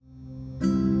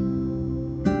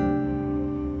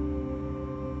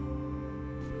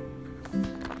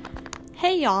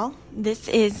Hey y'all, this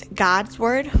is God's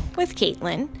Word with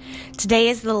Caitlin. Today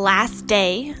is the last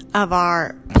day of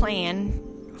our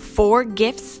plan for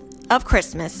Gifts of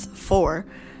Christmas, for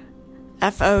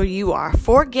F-O-U-R,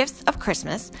 4 Gifts of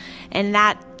Christmas, and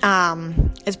that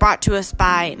is brought to us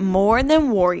by More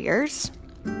Than Warriors.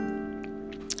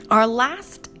 Our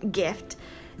last gift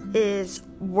is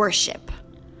worship,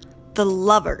 the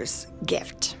lover's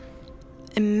gift.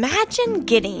 Imagine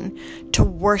getting to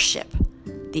worship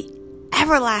the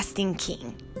everlasting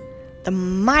King, the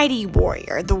mighty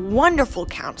warrior, the wonderful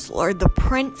counselor, the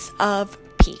Prince of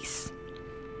Peace.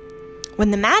 When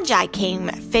the Magi came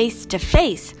face to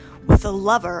face with the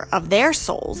lover of their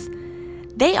souls,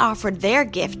 they offered their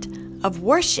gift of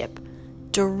worship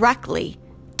directly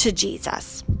to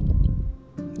Jesus.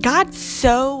 God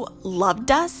so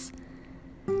loved us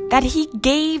that he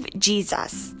gave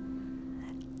Jesus.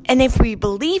 And if we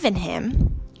believe in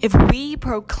him, if we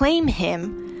proclaim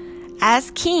him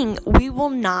as King, we will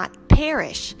not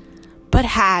perish, but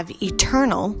have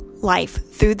eternal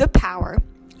life through the power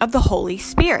of the Holy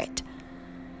Spirit.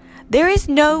 There is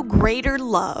no greater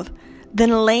love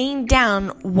than laying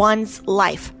down one's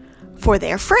life for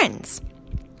their friends.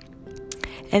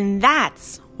 And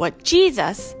that's what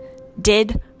Jesus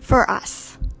did for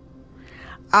us.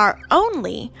 Our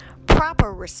only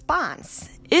proper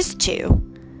response is to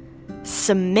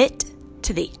submit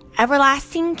to the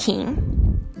everlasting King,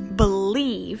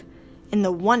 believe in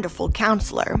the wonderful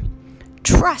counselor,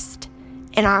 trust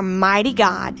in our mighty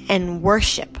God, and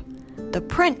worship the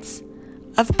Prince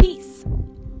of Peace.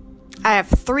 I have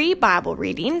 3 Bible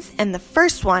readings, and the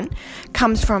first one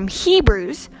comes from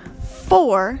Hebrews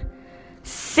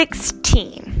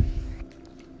 4:16.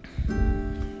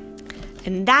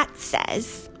 And that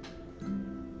says,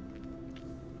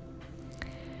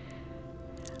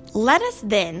 "Let us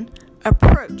then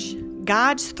approach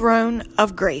God's throne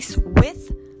of grace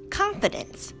with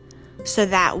confidence, so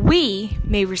that we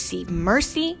may receive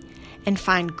mercy and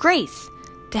find grace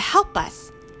to help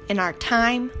us in our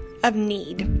time of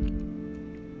need."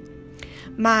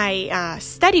 My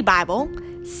study Bible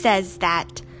says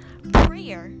that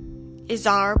prayer is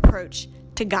our approach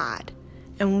to God,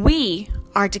 and we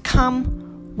are to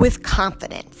come with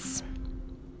confidence.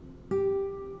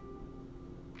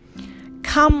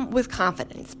 Come with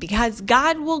confidence, because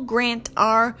God will grant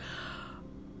our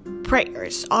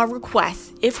prayers, our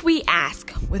requests, if we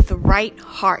ask with the right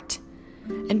heart.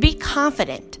 And be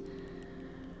confident,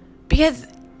 because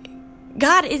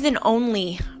God isn't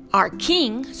only our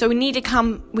King, so we need to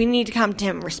come to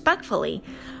him respectfully,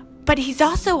 but he's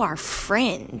also our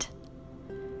friend.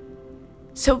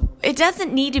 So it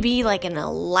doesn't need to be like an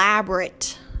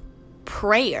elaborate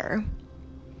prayer.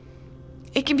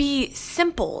 It can be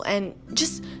simple and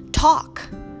just talk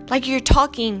like you're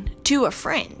talking to a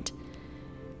friend.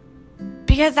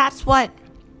 Because that's what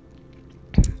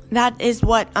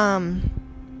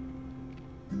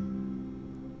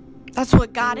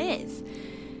God is.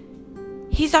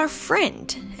 He's our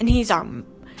friend, and he's our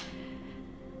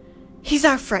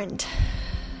friend.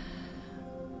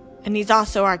 And he's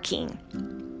also our King.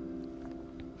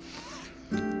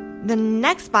 The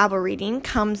next Bible reading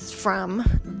comes from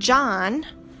John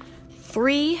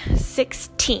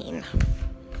 3:16.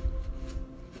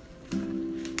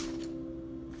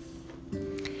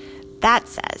 That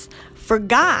says, "For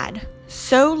God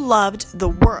so loved the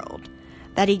world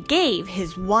that he gave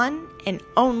his one and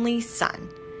only Son,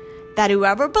 that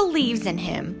whoever believes in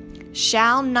him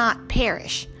shall not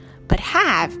perish, but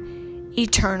have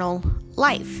eternal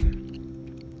life."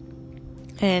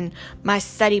 And my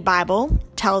study Bible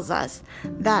tells us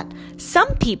that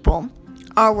some people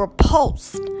are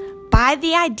repulsed by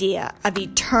the idea of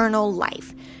eternal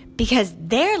life because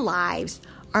their lives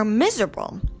are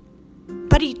miserable.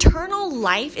 But eternal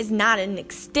life is not an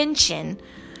extension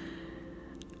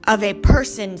of a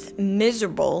person's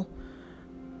miserable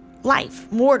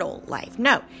life, mortal life.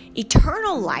 No,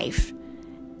 eternal life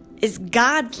is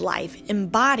God's life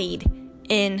embodied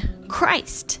in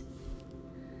Christ.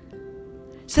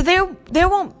 So there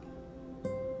won't.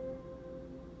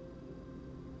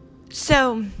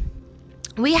 So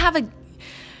we have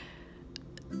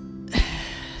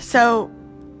So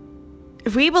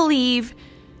if we believe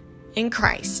in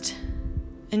Christ,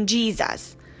 in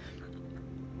Jesus,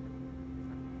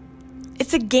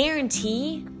 it's a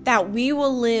guarantee that we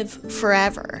will live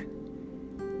forever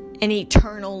in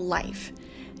eternal life.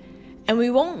 And we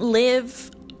won't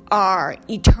live our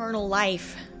eternal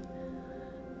life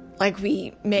like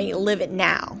we may live it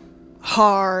now.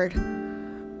 Hard,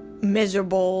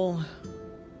 miserable,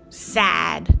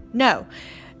 sad. No.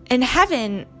 In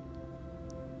heaven,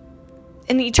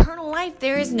 In eternal life,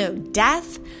 there is no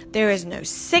death, there is no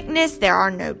sickness, there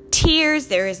are no tears,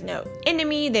 there is no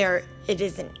enemy, it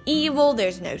isn't evil,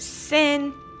 there's no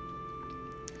sin.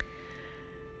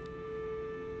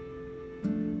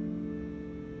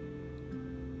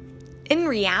 In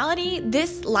reality,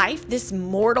 this life, this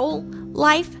mortal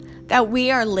life that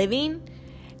we are living,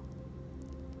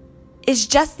 is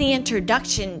just the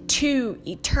introduction to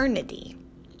eternity.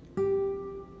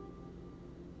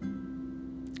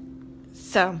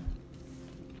 So,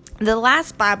 the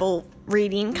last Bible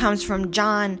reading comes from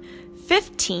John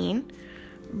 15,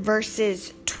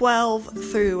 verses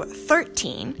 12 through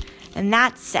 13, and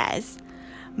that says,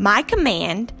 "My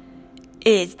command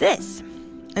is this,"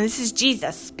 and this is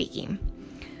Jesus speaking,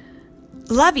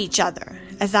 "Love each other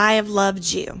as I have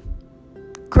loved you.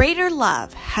 Greater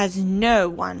love has no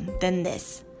one than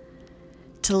this,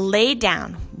 to lay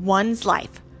down one's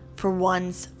life for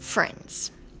one's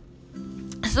friends."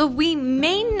 So we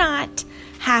may not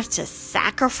have to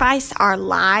sacrifice our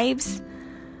lives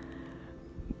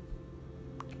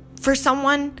for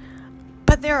someone,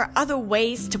 but there are other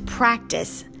ways to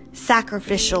practice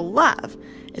sacrificial love,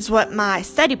 is what my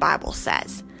study Bible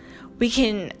says. We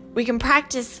can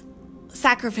practice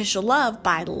sacrificial love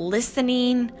by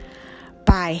listening,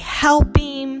 by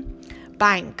helping,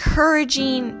 by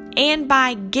encouraging, and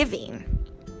by giving.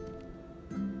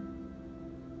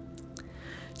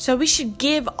 So we should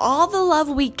give all the love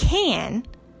we can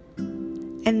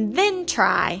and then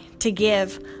try to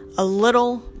give a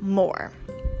little more.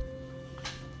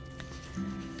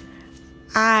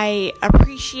 I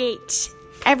appreciate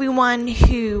everyone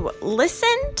who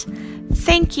listened.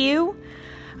 Thank you.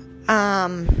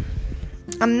 I'm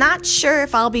not sure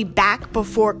if I'll be back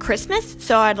before Christmas,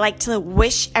 so I'd like to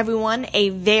wish everyone a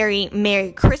very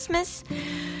Merry Christmas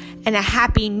and a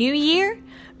Happy New Year.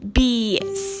 Be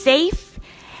safe.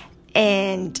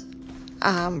 And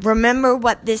remember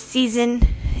what this season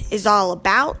is all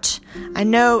about. I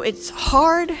know it's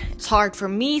hard. It's hard for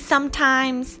me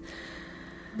sometimes.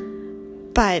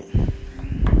 But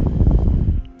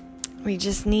we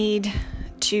just need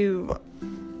to,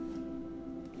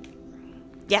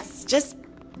 just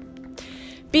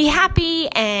be happy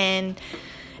and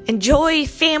enjoy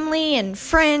family and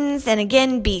friends. And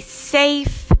again, be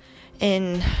safe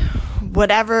in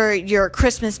whatever your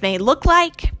Christmas may look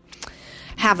like.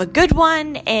 Have a good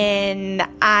one, and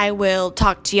I will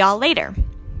talk to y'all later.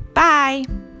 Bye.